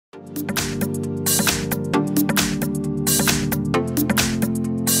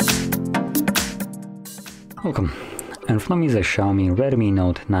Welcome, in front of me is a Xiaomi Redmi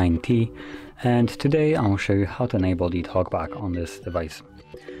Note 9T, and today I'll show you how to enable the talkback on this device.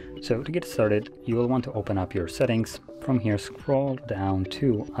 So to get started, you will want to open up your settings. From here, scroll down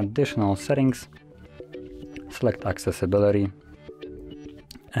to additional settings, select accessibility,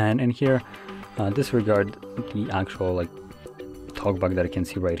 and in here disregard the actual talkback that you can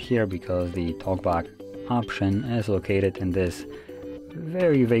see right here, because the talkback option is located in this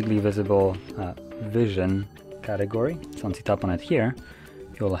very vaguely visible vision category. So once you tap on it here,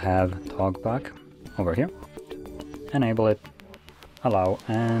 you'll have talkback over here. Enable it, allow,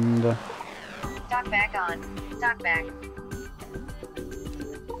 and talkback on. Talkback.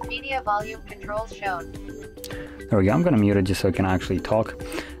 Media volume controls shown. There we go. I'm going to mute it just so I can actually talk.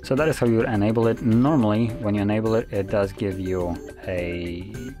 So that is how you would enable it. Normally, when you enable it, it does give you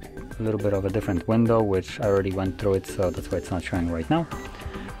a little bit of a different window, which I already went through it, so that's why it's not showing right now.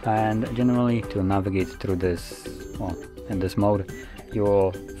 And generally, to navigate through this, well, in this mode, you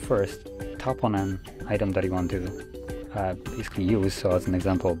will first tap on an item that you want to basically use. So as an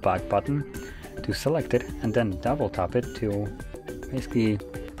example, back button, to select it, and then double tap it to basically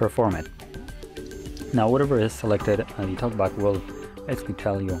perform it. Now whatever is selected, the talkback will basically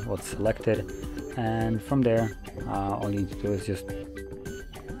tell you what's selected, and from there all you need to do is just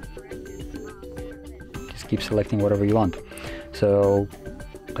keep selecting whatever you want. So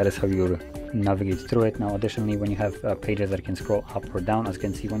that is how you navigate through it. Now additionally, when you have pages that can scroll up or down, as you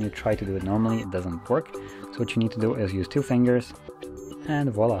can see, when you try to do it normally, it doesn't work. So what you need to do is use two fingers, and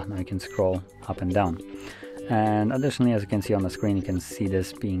voila, now you can scroll up and down. And additionally, as you can see on the screen, you can see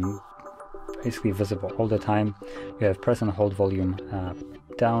this being basically visible all the time. You have press and hold volume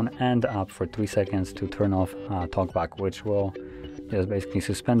down and up for 3 seconds to turn off talkback, which will just basically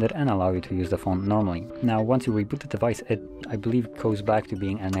suspend it and allow you to use the phone normally. Now once you reboot the device, it, I believe, goes back to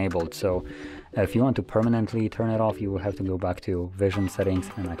being enabled. So if you want to permanently turn it off, you will have to go back to vision settings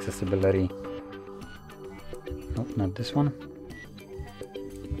and accessibility. Oh, not this one.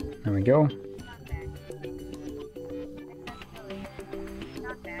 There we go.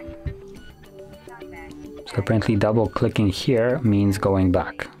 So apparently double clicking here means going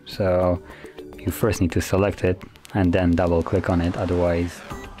back. So you first need to select it and then double click on it, otherwise.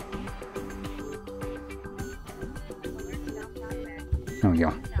 There we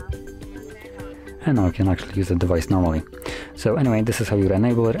go. And now you can actually use the device normally. So anyway, this is how you would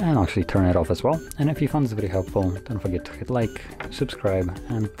enable it and actually turn it off as well. And if you found this video helpful, don't forget to hit like, subscribe,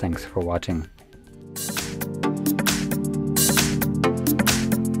 and thanks for watching.